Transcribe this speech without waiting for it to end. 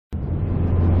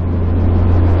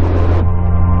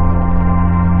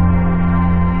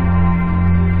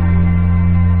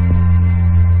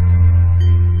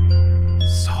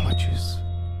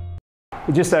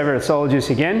We're just over at Sologis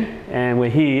again, and we're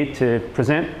here to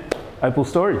present Opal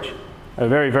Storage. We're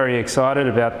very excited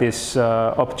about this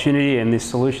opportunity and this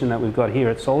solution that we've got here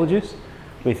at Sologis.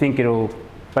 We think it'll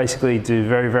basically do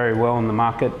very well in the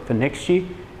market for next year,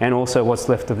 and also what's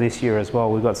left of this year as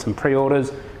well. We've got some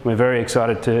pre-orders. We're very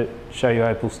excited to show you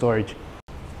Opal Storage.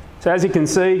 So as you can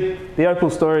see, the Opal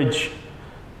Storage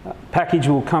package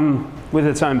will come with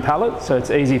its own pallet, so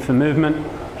it's easy for movement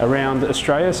around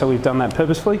Australia, so we've done that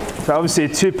purposefully. So obviously a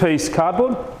two-piece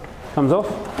cardboard comes off.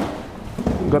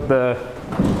 We've got the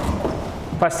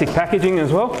plastic packaging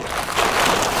as well.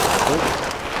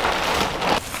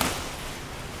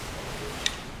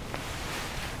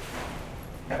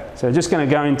 So just going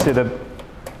to go into the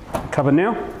cupboard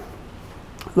now.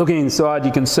 Looking inside,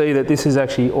 you can see that this is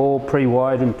actually all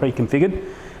pre-wired and pre-configured.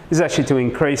 This is actually to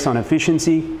increase on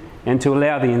efficiency and to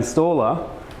allow the installer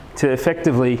to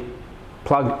effectively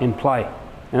plug and play.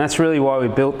 And that's really why we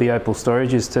built the Opal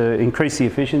Storage, is to increase the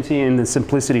efficiency and the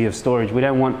simplicity of storage. We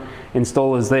don't want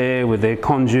installers there with their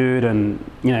conduit and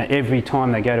every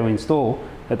time they go to install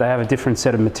that they have a different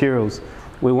set of materials.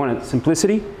 We want it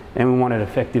simplicity and we want it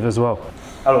effective as well.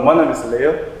 Hello, my name is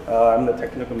Leo. I'm the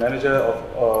technical manager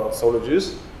of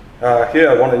Sologis. Here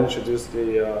I want to introduce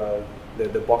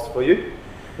the box for you.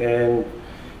 And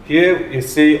here you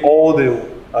see all the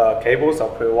cables are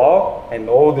pre-wired, and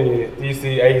all the DC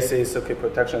AC circuit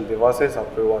protection devices are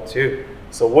pre-wired too.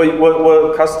 So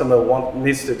what customer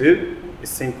needs to do is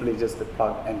simply just to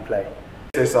plug and play.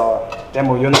 This is our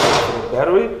demo unit for the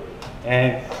battery,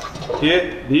 and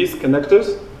here these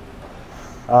connectors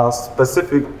are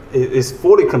specific. Is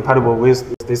fully compatible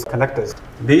with these connectors.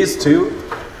 These two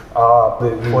are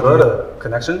the inverter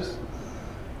connections,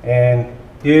 and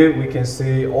here we can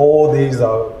see all these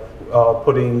are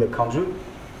put in the conduit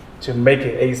to make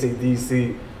it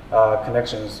AC/DC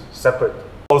connections separate.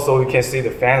 Also, you can see the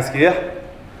fans here.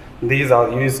 These are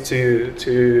used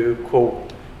to cool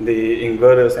the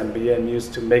inverters and BMUs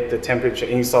to make the temperature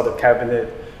inside the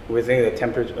cabinet within the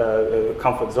temperature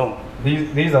comfort zone.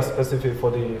 These are specific for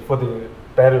the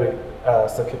battery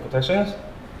circuit protections,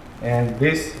 and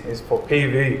this is for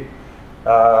PV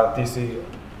DC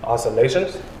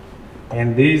oscillations,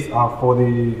 and these are for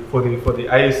the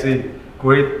AC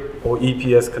grid or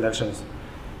EPS connections.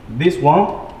 This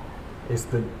one is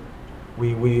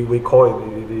we call it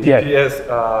the EPS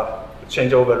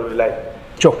changeover relay.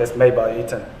 Sure. That's made by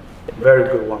Eaton. Very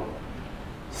good one.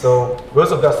 So we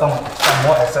also got some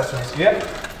more accessories here.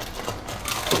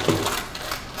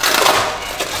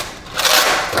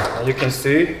 You can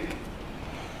see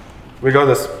we got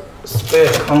a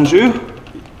spare conduit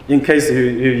in case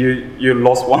you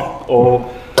lost one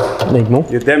or need more.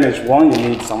 You damaged one.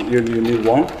 You need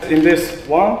one. In this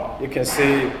one, you can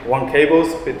see COM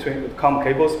cables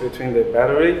between the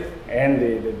battery and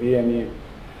the BMU,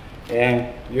 and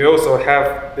you also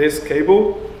have this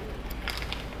cable,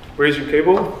 bridging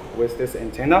cable with this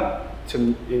antenna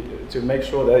to make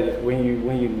sure that when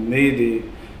you need the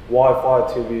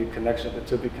Wi-Fi to be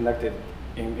connected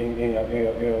in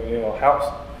your house.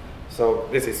 So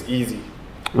this is easy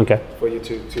for you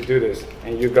to do this.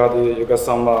 And you got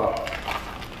some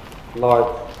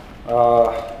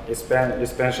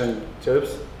expansion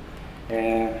tubes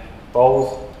and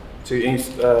bolts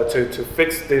to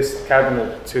fix this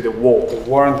cabinet to the wall. The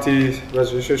warranty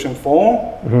registration form,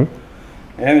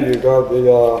 and you got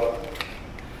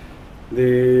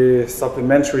the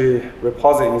supplementary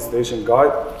repository installation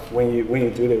guide when you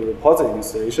do the repository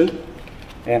installation,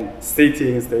 and CT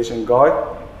installation guide,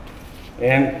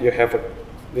 and you have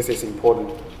this is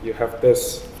important. You have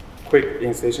this quick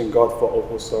installation guide for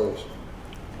Opal Storage.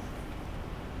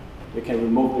 You can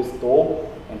remove this door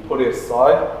and put it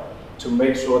aside to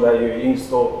make sure that you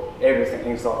install everything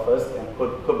inside first and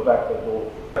put back the door.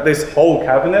 This whole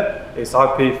cabinet is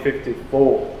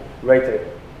IP54 rated.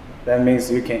 That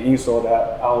means you can install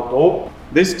that outdoor.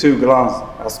 These two glands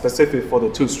are specific for the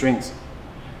two strings,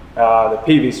 the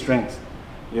PV strings.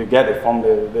 You get it from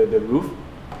the roof.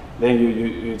 Then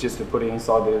you just put it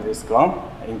inside this gland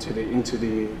into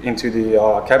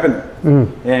the cabinet.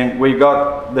 And we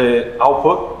got the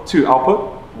two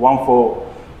output, one for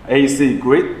AC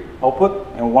grid output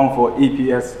and one for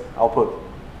EPS output.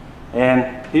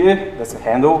 And here there's a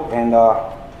handle, and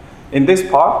in this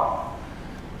part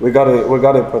we got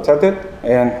it protected.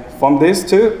 And from these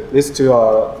two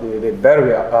are the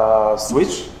battery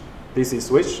switch, DC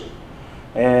switch,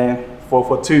 and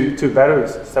for two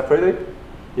batteries separated.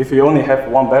 If you only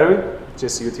have one battery,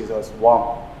 just utilize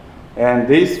one. And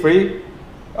these three,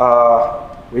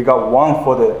 we got one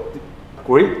for the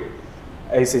grid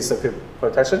AC circuit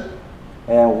protection,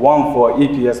 and one for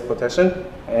EPS protection,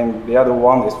 and the other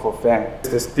one is for fan.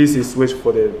 This DC switch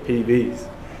for the PVs,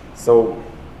 so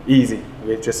easy.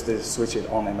 We just switch it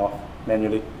on and off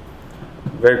manually.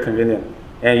 Very convenient.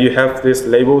 And you have these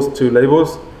labels, 2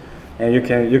 labels, and you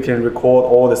can record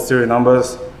all the serial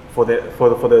numbers for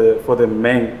the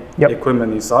main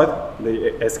equipment inside,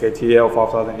 the SKTL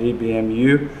 5008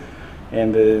 BMU,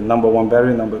 and the number 1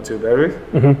 battery, number 2 battery,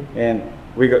 and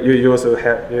you also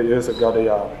got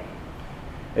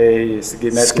a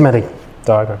schematic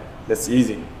diagram. That's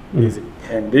easy.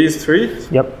 And these 3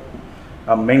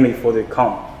 are mainly for the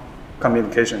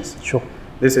communications. Sure.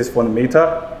 This is for the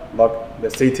meter, like the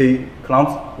CT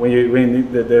clamps. When you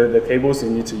need the cables, you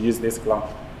need to use this clamp.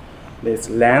 This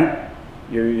LAN,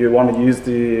 you want to use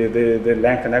the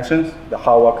LAN connections, the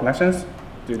hardware connections.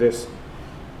 Do this.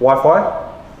 Wi-Fi.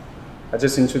 I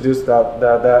just introduced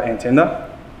the antenna.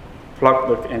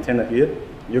 Plug the antenna here.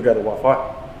 You got the Wi-Fi.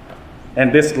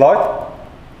 And this light,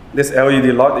 this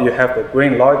LED light, you have the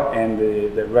green light and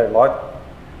the red light.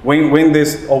 When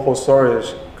this Opal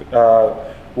Storage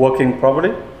working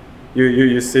properly,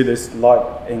 you see this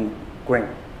light in green.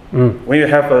 When you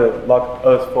have like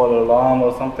Earth for alarm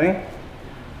or something,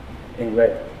 in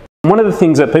red. One of the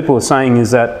things that people are saying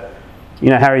is that, you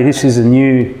know, Harry, this is a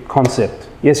new concept.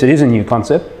 Yes, it is a new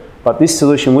concept, but this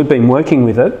solution, we've been working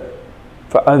with it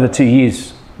for over 2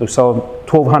 years. We've sold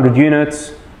 1,200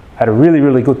 units, had a really,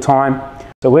 really good time.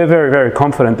 So we're very, very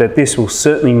confident that this will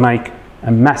certainly make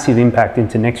a massive impact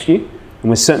into next year. And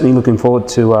we're certainly looking forward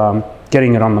to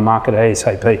getting it on the market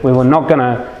ASAP. We were not going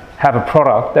to have a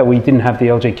product that we didn't have the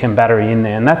LG Chem battery in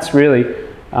there. And that's really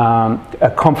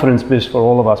a confidence boost for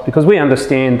all of us, because we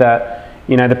understand that,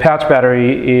 you know, the pouch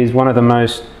battery is one of the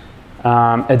most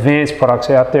advanced products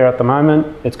out there at the moment.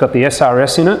 It's got the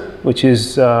SRS in it, which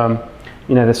is,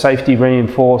 you know, the safety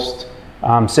reinforced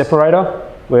separator,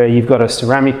 where you've got a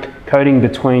ceramic coating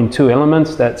between 2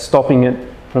 elements that's stopping it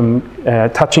from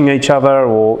touching each other,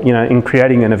 or, you know, in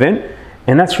creating an event.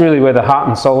 And that's really where the heart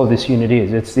and soul of this unit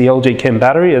is. It's the LG Chem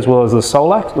battery as well as the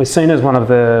Solax. We're seen as one of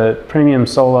the premium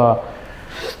solar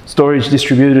storage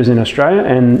distributors in Australia,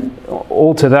 and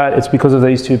all to that, it's because of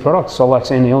these 2 products, Solax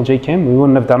and the LG Chem. We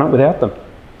wouldn't have done it without them.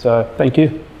 So thank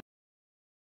you.